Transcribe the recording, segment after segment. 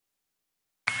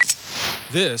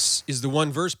This is the One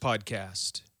Verse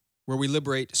Podcast, where we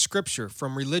liberate Scripture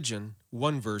from religion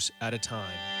one verse at a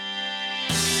time.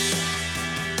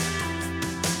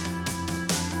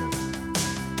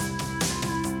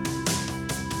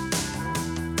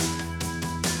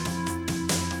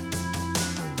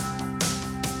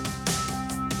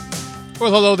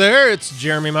 Well, hello there. It's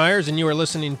Jeremy Myers, and you are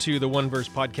listening to the One Verse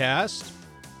Podcast.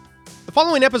 The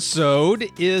following episode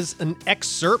is an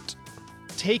excerpt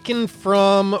taken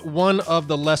from one of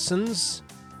the lessons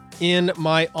in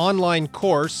my online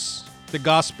course, The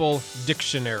Gospel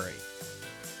Dictionary.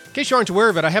 In case you aren't aware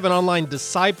of it, I have an online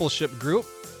discipleship group,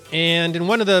 and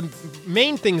one of the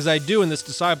main things I do in this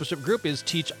discipleship group is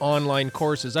teach online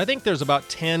courses. I think there's about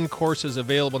 10 courses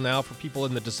available now for people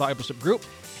in the discipleship group,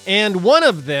 and one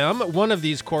of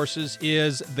these courses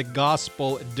is the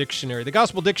Gospel Dictionary. The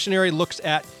Gospel Dictionary looks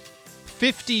at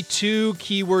 52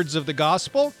 keywords of the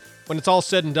gospel. When it's all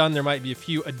said and done, there might be a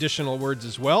few additional words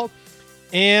as well,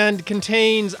 and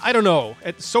contains,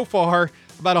 so far,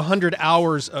 about 100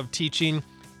 hours of teaching,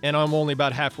 and I'm only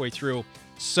about halfway through.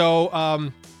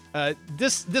 So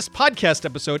this podcast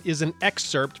episode is an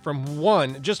excerpt from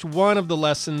just one of the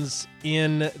lessons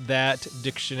in that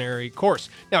dictionary course.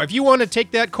 Now, if you want to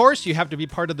take that course, you have to be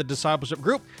part of the discipleship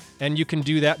group, and you can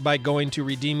do that by going to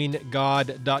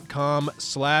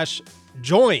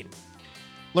redeeminggod.com/join.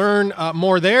 Learn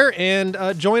more there and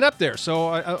join up there. So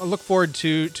I look forward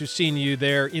to seeing you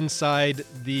there inside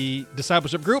the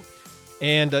discipleship group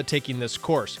and taking this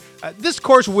course. This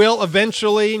course will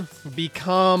eventually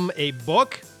become a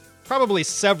book, probably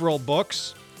several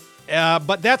books,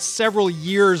 but that's several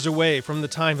years away from the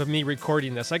time of me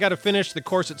recording this. I got to finish the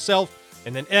course itself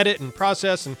and then edit and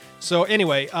process. And so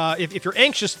anyway, if you're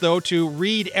anxious, though, to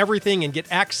read everything and get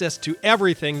access to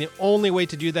everything, the only way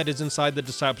to do that is inside the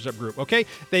discipleship group, okay?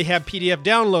 They have PDF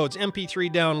downloads, MP3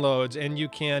 downloads, and you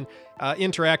can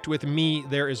interact with me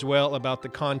there as well about the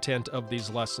content of these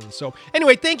lessons. So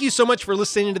anyway, thank you so much for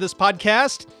listening to this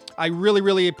podcast. I really,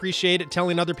 really appreciate it,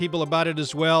 telling other people about it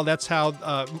as well. That's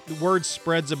how word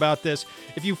spreads about this.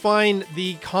 If you find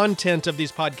the content of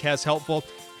these podcasts helpful,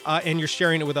 and you're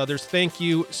sharing it with others, thank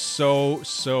you so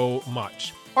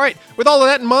much. All right, with all of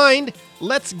that in mind,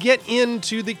 let's get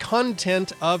into the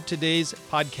content of today's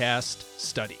podcast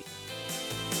study.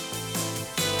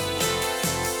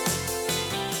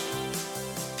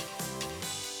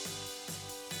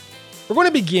 We're going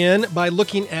to begin by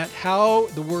looking at how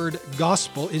the word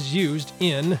gospel is used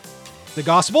in the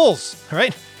Gospels. All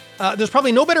right, there's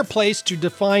probably no better place to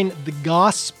define the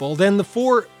gospel than the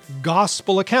 4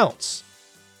 gospel accounts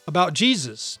about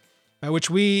Jesus, which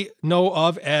we know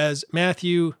of as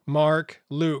Matthew, Mark,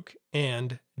 Luke,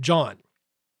 and John.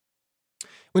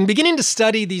 When beginning to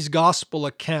study these gospel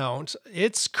accounts,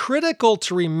 it's critical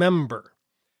to remember,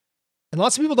 and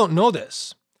lots of people don't know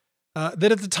this,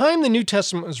 that at the time the New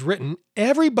Testament was written,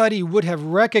 everybody would have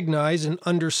recognized and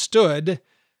understood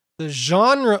the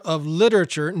genre of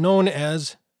literature known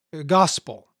as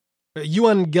gospel,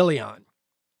 euangelion.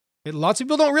 Lots of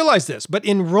people don't realize this, but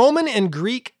in Roman and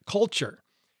Greek culture,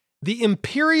 the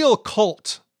imperial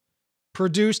cult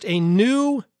produced a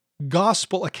new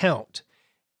gospel account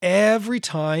every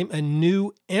time a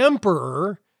new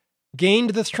emperor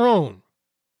gained the throne.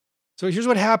 So here's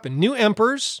what happened. New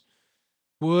emperors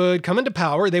would come into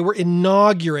power. They were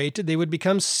inaugurated. They would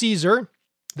become Caesar,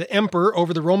 the emperor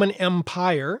over the Roman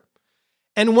Empire.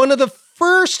 And one of the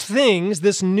first things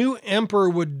this new emperor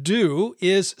would do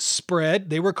is spread,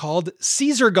 they were called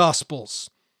Caesar Gospels.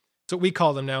 That's what we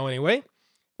call them now anyway.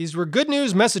 These were good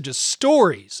news messages,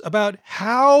 stories about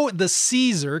how the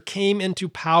Caesar came into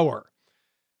power,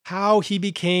 how he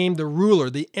became the ruler,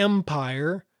 the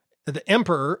emperor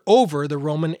over the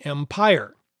Roman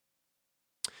Empire.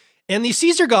 And the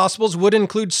Caesar Gospels would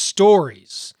include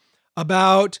stories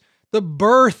about the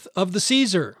birth of the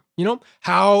Caesar.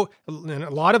 How, and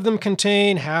a lot of them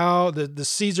contain how the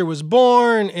Caesar was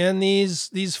born, and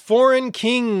these foreign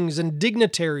kings and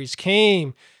dignitaries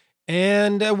came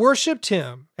and worshipped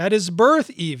him at his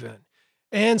birth even.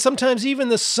 And sometimes even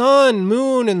the sun,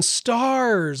 moon, and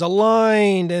stars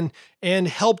aligned and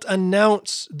helped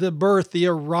announce the birth, the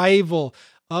arrival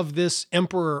of this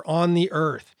emperor on the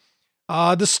earth.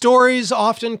 The stories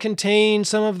often contain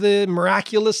some of the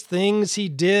miraculous things he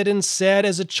did and said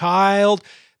as a child.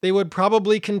 They would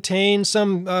probably contain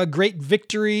some great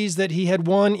victories that he had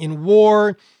won in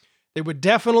war. They would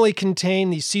definitely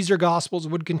contain, these Caesar Gospels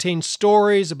would contain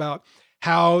stories about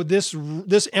how this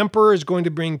emperor is going to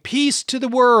bring peace to the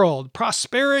world,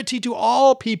 prosperity to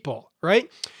all people, right?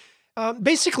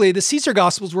 Basically, the Caesar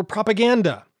Gospels were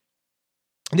propaganda.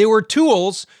 They were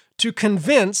tools to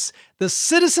convince the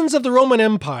citizens of the Roman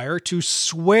Empire to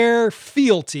swear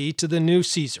fealty to the new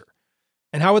Caesar.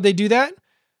 And how would they do that?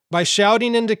 By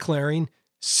shouting and declaring,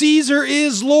 Caesar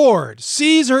is Lord.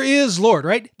 Caesar is Lord,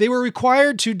 right? They were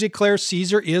required to declare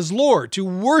Caesar is Lord, to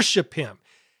worship him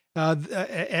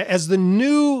as the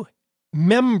new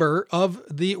member of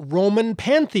the Roman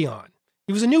pantheon.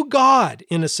 He was a new god,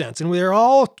 in a sense, and we are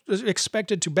all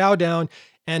expected to bow down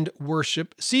and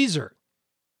worship Caesar.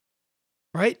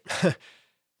 Right?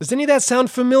 Does any of that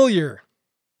sound familiar?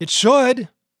 It should,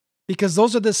 because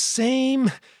those are the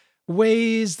same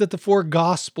ways that the four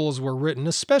Gospels were written,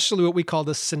 especially what we call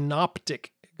the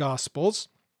synoptic Gospels,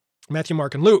 Matthew,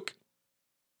 Mark, and Luke.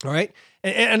 All right?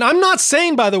 And I'm not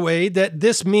saying, by the way, that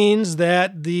this means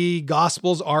that the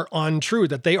Gospels are untrue,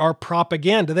 that they are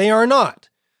propaganda. They are not.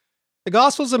 The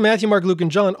Gospels of Matthew, Mark, Luke, and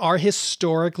John are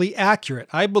historically accurate.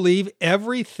 I believe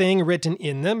everything written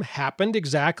in them happened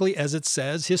exactly as it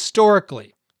says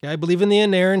historically. Okay? I believe in the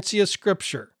inerrancy of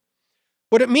Scripture.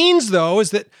 What it means, though,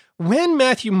 is that when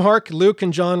Matthew, Mark, Luke,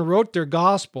 and John wrote their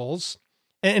Gospels,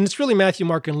 and it's really Matthew,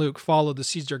 Mark, and Luke follow the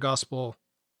Caesar Gospel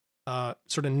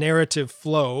sort of narrative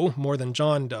flow more than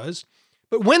John does,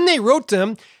 but when they wrote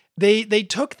them, they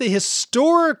took the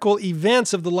historical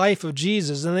events of the life of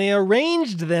Jesus and they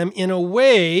arranged them in a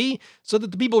way so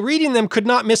that the people reading them could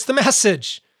not miss the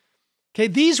message. Okay,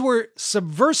 these were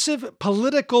subversive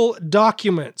political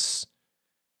documents.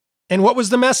 And what was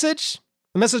the message?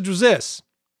 The message was this: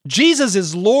 Jesus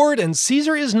is Lord and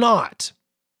Caesar is not.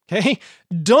 Okay?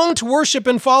 Don't worship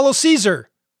and follow Caesar.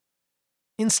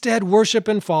 Instead, worship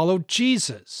and follow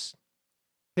Jesus.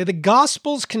 Okay, the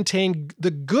Gospels contain the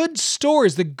good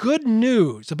stories, the good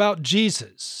news about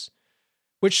Jesus,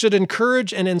 which should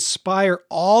encourage and inspire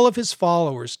all of his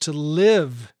followers to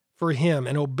live for him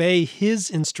and obey his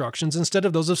instructions instead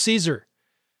of those of Caesar.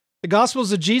 The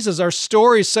Gospels of Jesus are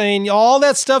stories saying all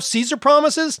that stuff Caesar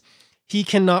promises, he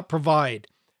cannot provide,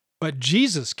 but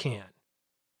Jesus can.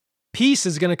 Peace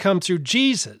is going to come through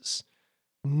Jesus,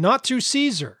 not through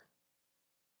Caesar.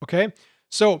 Okay?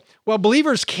 So while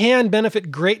unbelievers can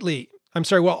benefit greatly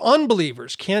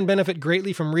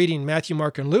from reading Matthew,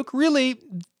 Mark, and Luke, really,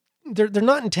 they're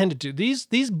not intended to.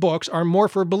 These books are more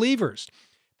for believers.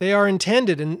 They are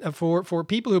intended for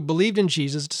people who believed in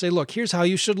Jesus to say, look, here's how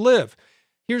you should live.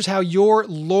 Here's how your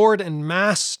Lord and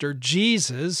Master,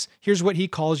 Jesus, here's what he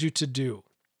calls you to do.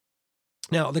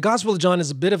 Now, the Gospel of John is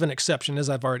a bit of an exception, as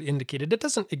I've already indicated. It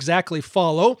doesn't exactly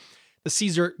follow the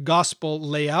Caesar Gospel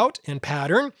layout and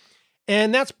pattern,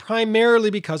 and that's primarily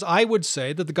because I would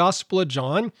say that the Gospel of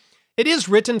John, it is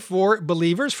written for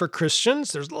believers, for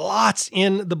Christians. There's lots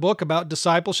in the book about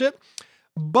discipleship,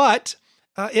 but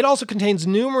it also contains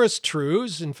numerous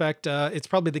truths. In fact, it's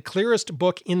probably the clearest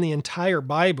book in the entire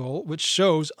Bible, which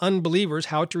shows unbelievers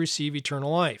how to receive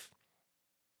eternal life.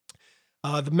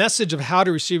 The message of how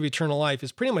to receive eternal life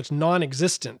is pretty much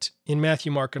non-existent in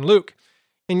Matthew, Mark, and Luke,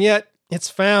 and yet it's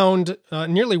found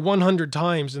nearly 100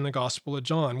 times in the Gospel of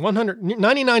John.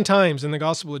 99 times in the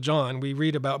Gospel of John, we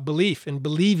read about belief and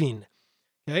believing.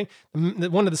 Okay,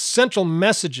 one of the central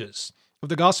messages of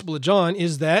the Gospel of John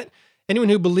is that anyone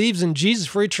who believes in Jesus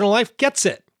for eternal life gets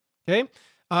it. Okay,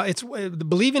 the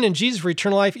believing in Jesus for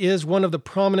eternal life is one of the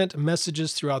prominent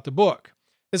messages throughout the book.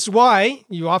 This is why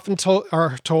you often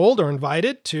are told or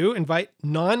invited to invite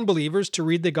non-believers to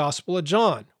read the Gospel of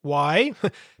John. Why?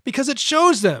 Because it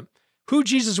shows them who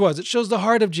Jesus was. It shows the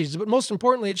heart of Jesus. But most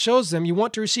importantly, it shows them you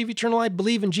want to receive eternal life,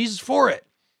 believe in Jesus for it.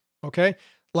 Okay?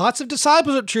 Lots of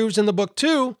discipleship truths in the book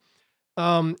too,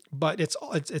 but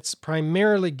it's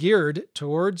primarily geared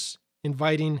towards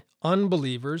inviting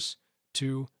unbelievers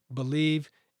to believe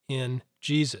in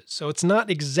Jesus. So it's not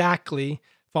exactly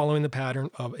following the pattern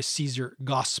of a Caesar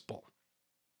gospel.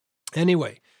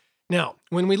 Anyway, now,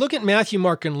 when we look at Matthew,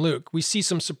 Mark, and Luke, we see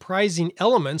some surprising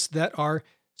elements that are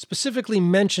specifically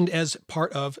mentioned as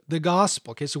part of the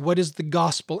gospel. Okay, so what is the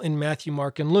gospel in Matthew,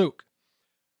 Mark, and Luke?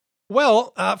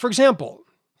 Well, for example,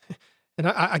 and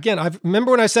I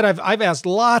remember when I said I've asked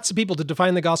lots of people to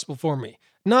define the gospel for me.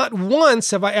 Not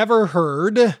once have I ever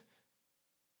heard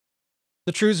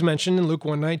the truths mentioned in Luke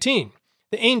 1:19.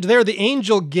 The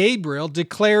angel Gabriel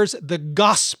declares the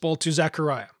gospel to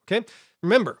Zechariah. Okay,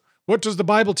 remember, what does the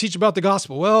Bible teach about the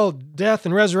gospel? Well, death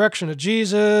and resurrection of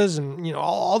Jesus, and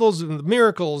all those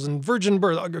miracles and virgin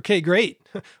birth. Okay, great.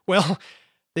 Well,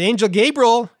 the angel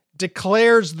Gabriel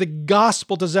declares the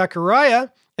gospel to Zechariah,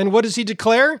 and what does he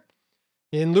declare?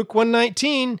 In Luke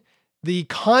 1:19, the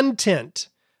content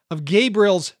of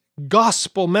Gabriel's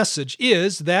gospel message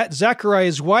is that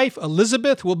Zechariah's wife,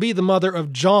 Elizabeth, will be the mother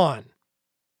of John,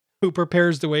 who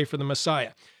prepares the way for the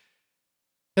Messiah.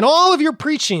 In all of your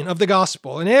preaching of the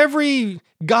gospel, in every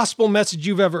gospel message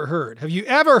you've ever heard, and every gospel message you've ever heard, have you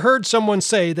ever heard someone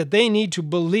say that they need to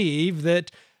believe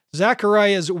that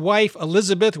Zechariah's wife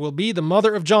Elizabeth will be the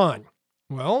mother of John?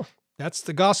 Well, that's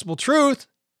the gospel truth.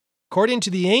 According to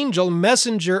the angel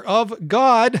messenger of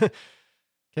God,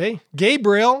 okay,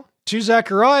 Gabriel to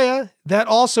Zechariah, that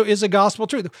also is a gospel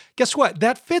truth. Guess what?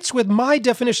 That fits with my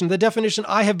definition, the definition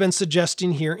I have been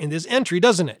suggesting here in this entry,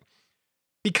 doesn't it?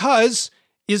 Because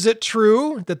is it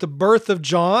true that the birth of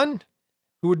John,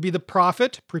 who would be the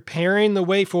prophet preparing the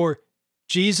way for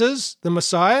Jesus, the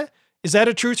Messiah, is that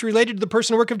a truth related to the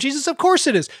person and work of Jesus? Of course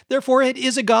it is. Therefore, it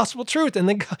is a gospel truth.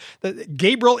 And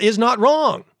Gabriel is not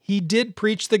wrong. He did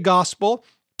preach the gospel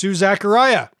to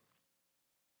Zechariah.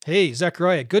 Hey,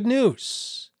 Zechariah, good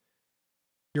news.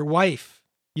 Your wife,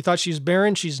 you thought she was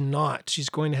barren? She's not. She's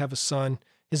going to have a son.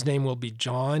 His name will be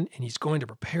John, and he's going to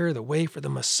prepare the way for the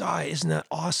Messiah. Isn't that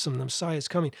awesome? The Messiah is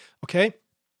coming. Okay?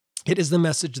 It is the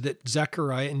message that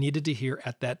Zechariah needed to hear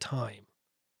at that time.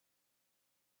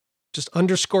 Just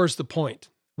underscores the point.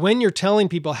 When you're telling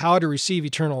people how to receive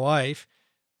eternal life,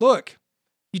 look,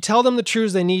 you tell them the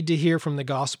truths they need to hear from the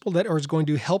gospel that is going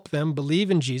to help them believe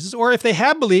in Jesus, or if they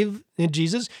have believed in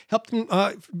Jesus, help them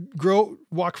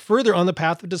walk further on the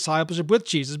path of discipleship with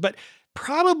Jesus. But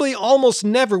probably almost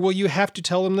never will you have to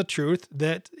tell them the truth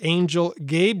that angel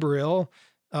Gabriel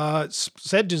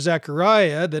said to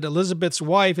Zechariah that Elizabeth's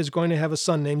wife is going to have a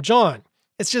son named John.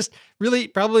 It's just really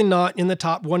probably not in the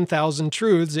top 1,000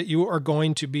 truths that you are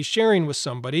going to be sharing with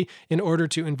somebody in order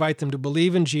to invite them to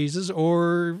believe in Jesus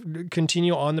or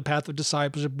continue on the path of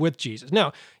discipleship with Jesus. Now,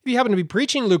 if you happen to be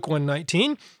preaching Luke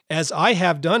 1:19, as I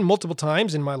have done multiple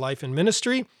times in my life and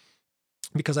ministry,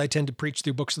 because I tend to preach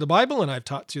through books of the Bible and I've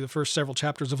taught through the first several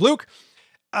chapters of Luke,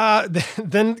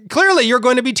 then clearly you're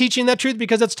going to be teaching that truth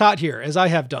because it's taught here, as I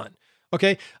have done.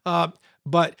 Okay?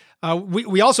 But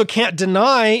we also can't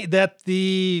deny that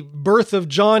the birth of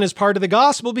John is part of the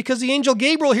gospel because the angel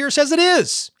Gabriel here says it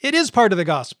is. It is part of the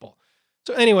gospel.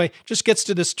 So anyway, just gets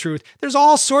to this truth. There's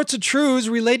all sorts of truths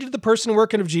related to the person and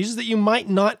working of Jesus that you might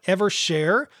not ever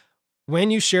share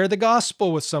when you share the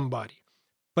gospel with somebody.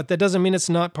 But that doesn't mean it's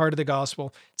not part of the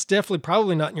gospel. It's definitely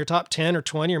probably not in your top 10 or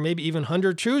 20 or maybe even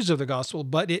 100 truths of the gospel,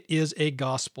 but it is a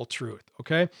gospel truth,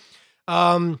 okay?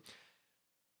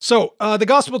 So the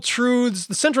gospel truths,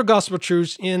 the central gospel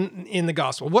truths in the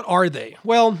gospel, what are they?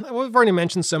 Well, we've already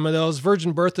mentioned some of those.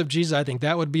 Virgin birth of Jesus, I think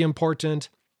that would be important.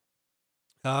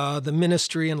 The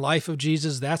ministry and life of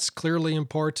Jesus, that's clearly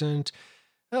important.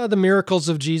 The miracles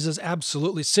of Jesus,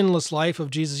 absolutely. Sinless life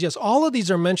of Jesus. Yes, all of these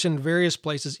are mentioned in various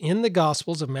places in the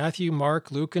Gospels of Matthew,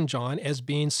 Mark, Luke, and John as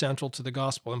being central to the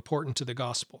gospel, important to the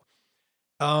gospel.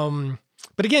 But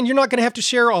again, you're not going to have to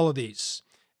share all of these.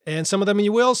 And some of them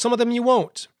you will, some of them you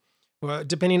won't,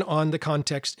 depending on the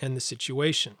context and the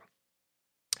situation.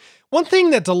 One thing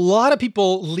that a lot of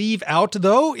people leave out,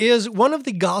 though, is one of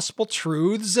the gospel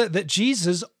truths that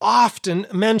Jesus often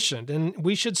mentioned, and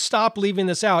we should stop leaving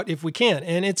this out if we can,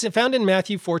 and it's found in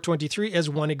Matthew 4:23 as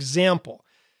one example.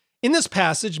 In this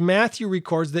passage, Matthew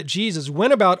records that Jesus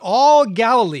went about all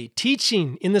Galilee,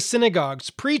 teaching in the synagogues,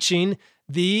 preaching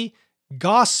the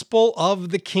gospel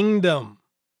of the kingdom.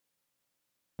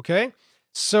 Okay?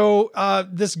 So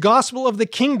this gospel of the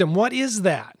kingdom, what is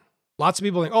that? Lots of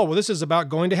people think, oh, well, this is about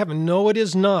going to heaven. No, it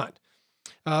is not.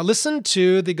 Listen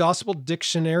to the Gospel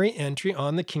Dictionary entry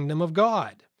on the kingdom of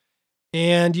God.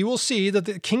 And you will see that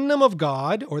the kingdom of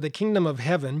God or the kingdom of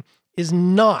heaven is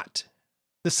not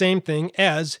the same thing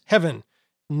as heaven,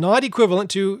 not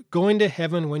equivalent to going to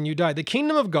heaven when you die. The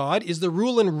kingdom of God is the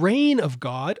rule and reign of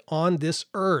God on this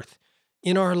earth,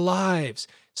 in our lives.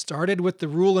 Started with the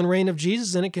rule and reign of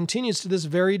Jesus, and it continues to this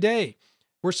very day.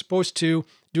 We're supposed to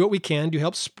do what we can to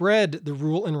help spread the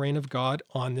rule and reign of God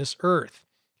on this earth.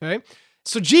 Okay?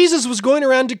 So Jesus was going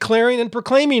around declaring and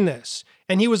proclaiming this.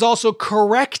 And he was also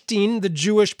correcting the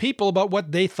Jewish people about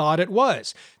what they thought it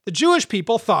was. The Jewish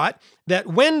people thought that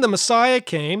when the Messiah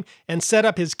came and set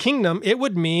up his kingdom, it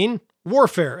would mean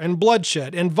warfare and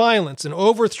bloodshed and violence and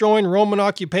overthrowing Roman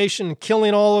occupation and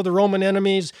killing all of the Roman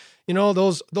enemies, you know,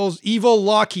 those evil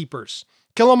law keepers.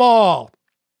 Kill them all.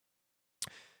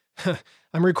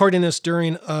 I'm recording this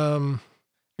during, you're going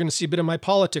to see a bit of my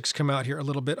politics come out here a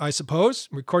little bit, I suppose.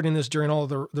 I'm recording this during all of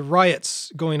the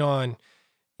riots going on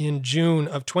in June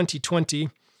of 2020.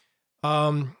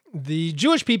 The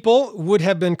Jewish people would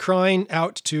have been crying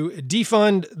out to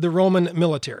defund the Roman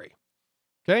military.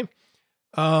 Okay?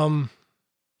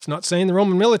 It's not saying the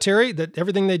Roman military, that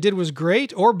everything they did was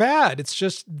great or bad. It's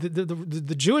just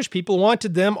the Jewish people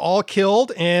wanted them all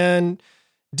killed and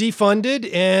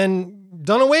defunded and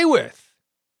done away with.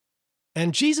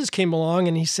 And Jesus came along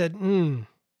and he said,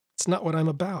 That's not what I'm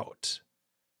about.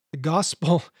 The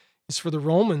gospel is for the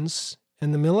Romans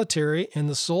and the military and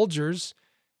the soldiers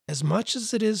as much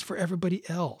as it is for everybody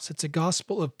else. It's a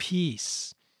gospel of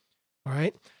peace. All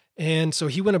right. And so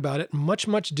he went about it much,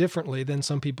 much differently than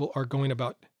some people are going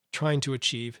about trying to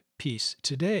achieve peace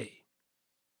today.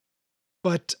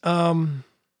 But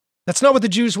that's not what the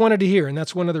Jews wanted to hear. And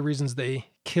that's one of the reasons they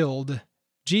killed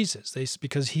Jesus,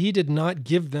 because he did not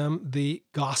give them the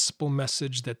gospel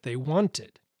message that they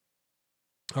wanted.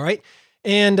 All right.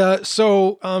 And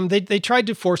so they tried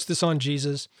to force this on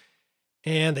Jesus,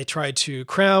 and they tried to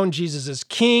crown Jesus as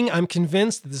king. I'm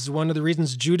convinced that this is one of the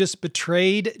reasons Judas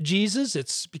betrayed Jesus.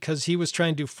 It's because he was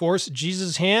trying to force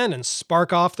Jesus' hand and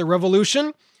spark off the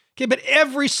revolution. Okay, but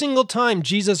every single time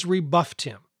Jesus rebuffed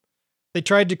him. They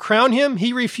tried to crown him,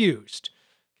 he refused.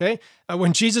 Okay,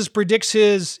 when Jesus predicts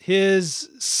his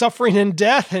suffering and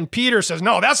death, and Peter says,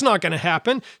 "No, that's not going to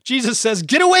happen," Jesus says,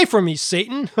 "Get away from me,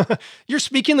 Satan. You're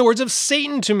speaking the words of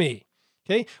Satan to me."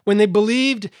 Okay, when they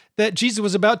believed that Jesus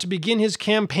was about to begin his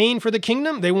campaign for the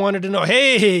kingdom, they wanted to know,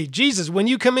 "Hey, Jesus, when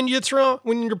you come into your throne,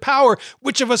 when your power,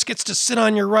 which of us gets to sit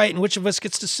on your right and which of us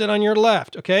gets to sit on your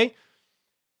left?" Okay,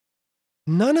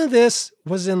 none of this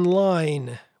was in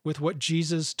line with what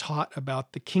Jesus taught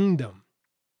about the kingdom.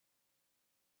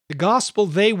 The gospel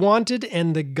they wanted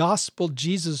and the gospel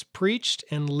Jesus preached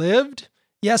and lived,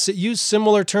 yes, it used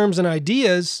similar terms and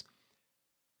ideas,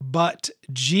 but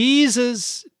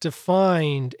Jesus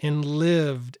defined and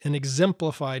lived and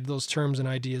exemplified those terms and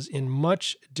ideas in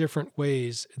much different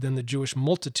ways than the Jewish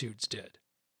multitudes did.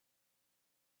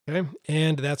 Okay?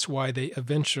 And that's why they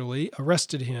eventually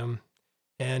arrested him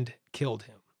and killed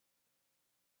him.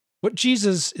 What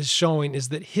Jesus is showing is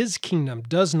that his kingdom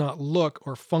does not look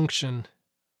or function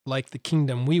like the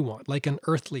kingdom we want, like an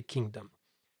earthly kingdom.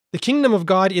 The kingdom of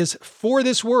God is for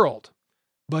this world,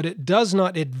 but it does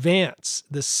not advance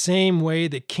the same way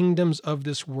the kingdoms of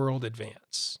this world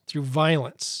advance, through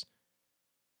violence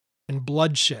and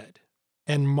bloodshed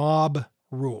and mob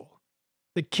rule.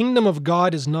 The kingdom of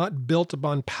God is not built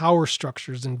upon power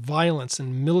structures and violence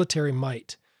and military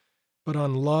might, but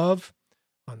on love,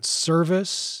 on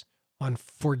service, on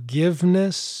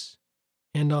forgiveness,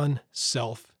 and on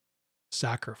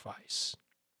self-sacrifice.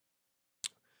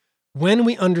 When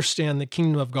we understand the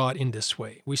kingdom of God in this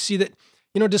way, we see that,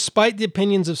 despite the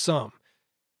opinions of some,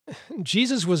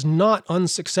 Jesus was not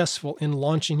unsuccessful in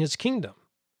launching his kingdom.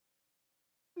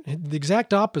 The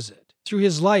exact opposite. Through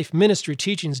his life, ministry,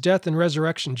 teachings, death, and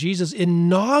resurrection, Jesus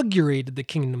inaugurated the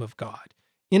kingdom of God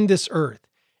in this earth,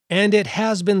 and it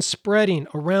has been spreading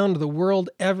around the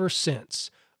world ever since.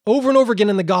 Over and over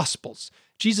again in the Gospels,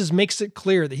 Jesus makes it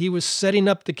clear that he was setting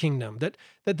up the kingdom, that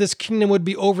this kingdom would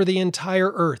be over the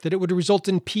entire earth, that it would result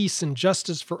in peace and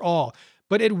justice for all.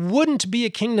 But it wouldn't be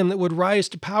a kingdom that would rise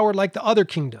to power like the other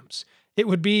kingdoms. It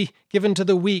would be given to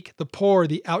the weak, the poor,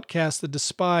 the outcast, the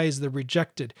despised, the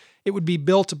rejected. It would be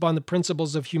built upon the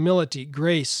principles of humility,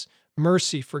 grace,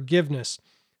 mercy, forgiveness,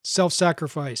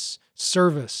 self-sacrifice,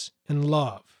 service, and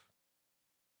love.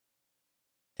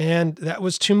 And that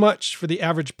was too much for the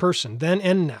average person, then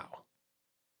and now,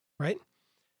 right?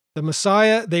 The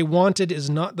Messiah they wanted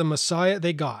is not the Messiah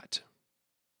they got.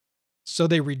 So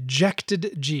they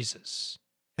rejected Jesus,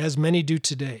 as many do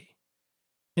today.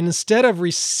 And instead of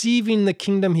receiving the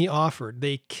kingdom he offered,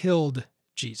 they killed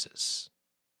Jesus.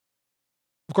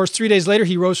 Of course, 3 days later,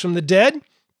 he rose from the dead,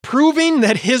 proving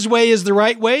that his way is the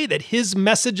right way, that his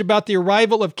message about the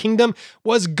arrival of kingdom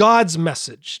was God's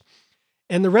message.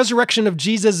 And the resurrection of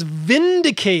Jesus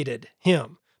vindicated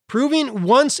him, proving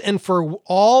once and for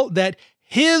all that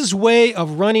his way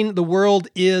of running the world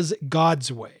is God's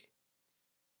way.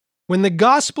 When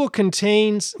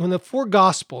the four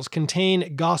Gospels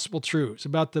contain gospel truths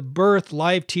about the birth,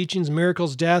 life, teachings,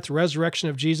 miracles, death, resurrection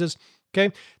of Jesus,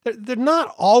 okay, they're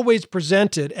not always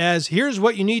presented as here's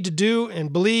what you need to do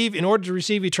and believe in order to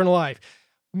receive eternal life.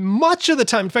 Much of the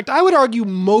time, in fact, I would argue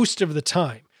most of the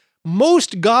time,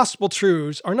 most gospel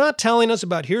truths are not telling us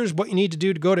about here's what you need to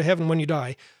do to go to heaven when you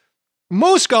die.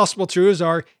 Most gospel truths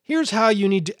are here's how you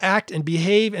need to act and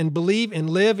behave and believe and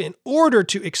live in order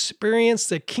to experience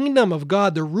the kingdom of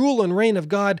God, the rule and reign of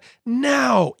God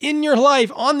now in your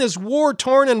life on this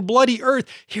war-torn and bloody earth.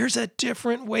 Here's a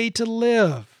different way to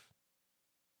live.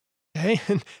 Okay,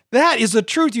 and that is a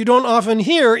truth you don't often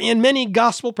hear in many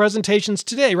gospel presentations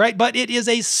today, right? But it is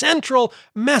a central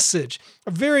message,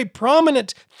 a very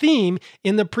prominent theme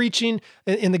in the preaching,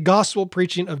 in the gospel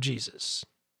preaching of Jesus.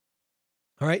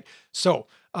 All right, so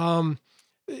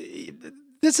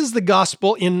this is the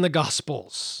gospel in the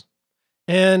Gospels.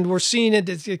 And we're seeing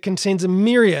it contains a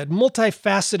myriad,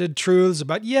 multifaceted truths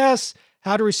about, yes,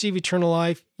 how to receive eternal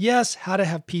life, yes, how to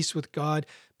have peace with God,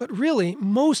 but really,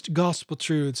 most gospel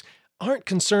truths aren't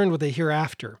concerned with the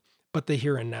hereafter, but the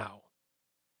here and now.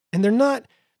 And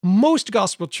most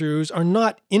gospel truths are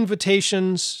not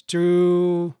invitations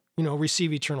to,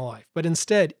 receive eternal life, but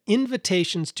instead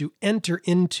invitations to enter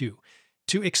into,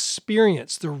 to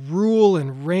experience the rule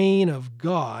and reign of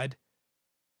God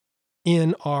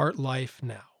in our life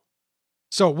now.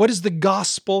 So, what is the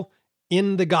gospel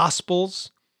in the Gospels?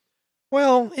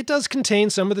 Well, it does contain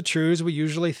some of the truths we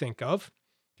usually think of,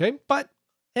 okay?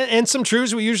 And some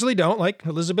truths we usually don't, like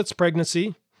Elizabeth's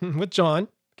pregnancy with John,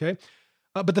 okay?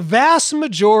 But the vast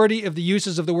majority of the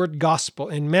uses of the word gospel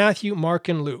in Matthew, Mark,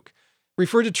 and Luke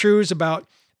refer to truths about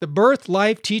the birth,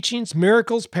 life, teachings,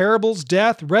 miracles, parables,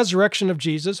 death, resurrection of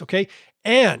Jesus, okay?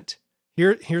 And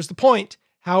here's the point,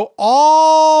 how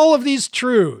all of these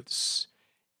truths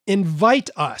invite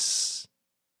us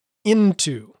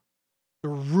into the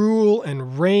rule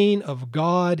and reign of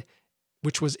God,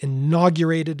 which was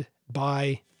inaugurated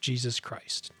by Jesus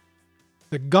Christ.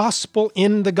 The gospel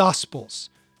in the Gospels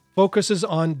focuses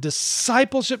on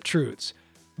discipleship truths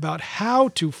about how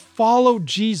to follow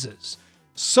Jesus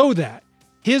so that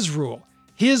his rule,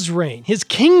 his reign, his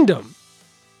kingdom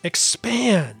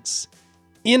expands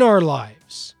in our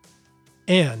lives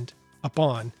and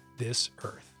upon this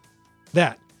earth.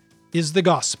 That is the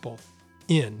gospel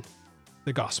in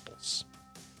the Gospels.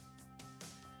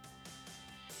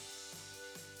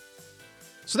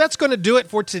 So that's going to do it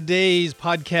for today's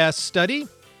podcast study.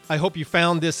 I hope you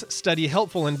found this study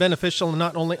helpful and beneficial in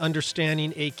not only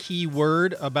understanding a key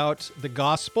word about the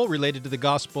gospel related to the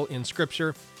gospel in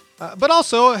Scripture, but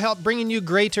also help bringing you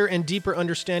greater and deeper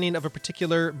understanding of a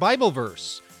particular Bible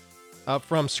verse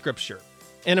from Scripture.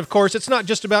 And of course, it's not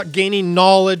just about gaining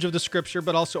knowledge of the Scripture,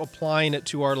 but also applying it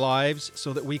to our lives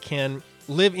so that we can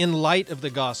live in light of the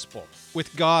gospel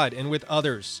with God and with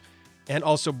others, and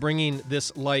also bringing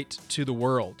this light to the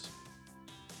world.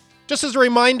 Just as a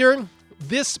reminder,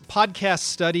 this podcast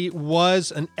study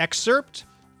was an excerpt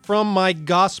from my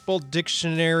Gospel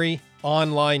Dictionary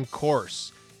online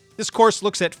course. This course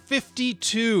looks at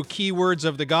 52 keywords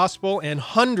of the gospel and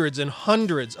hundreds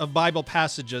of Bible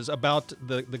passages about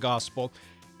the gospel.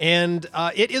 And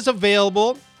it is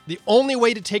available. The only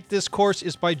way to take this course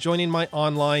is by joining my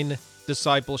online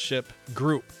discipleship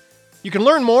group. You can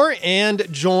learn more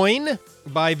and join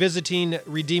by visiting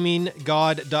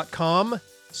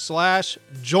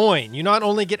redeeminggod.com/join. You not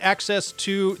only get access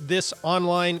to this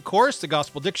online course, the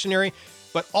Gospel Dictionary,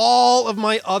 but all of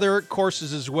my other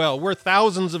courses as well. We're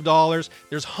thousands of dollars.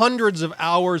 There's hundreds of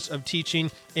hours of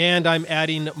teaching, and I'm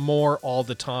adding more all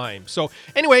the time. So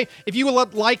anyway, if you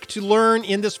would like to learn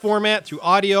in this format through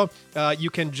audio, you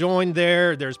can join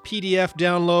there. There's PDF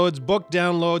downloads, book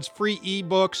downloads, free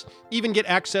ebooks, even get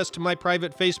access to my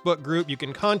private Facebook group. You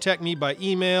can contact me by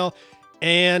email,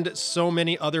 and so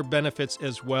many other benefits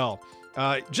as well.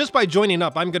 Just by joining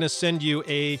up, I'm going to send you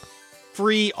a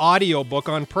free audio book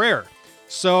on prayer.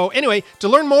 So anyway, to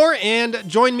learn more and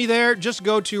join me there, just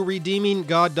go to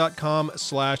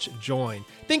redeeminggod.com/join.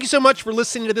 Thank you so much for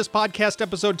listening to this podcast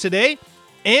episode today,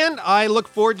 and I look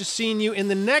forward to seeing you in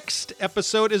the next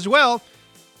episode as well.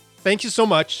 Thank you so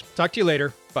much. Talk to you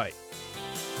later. Bye.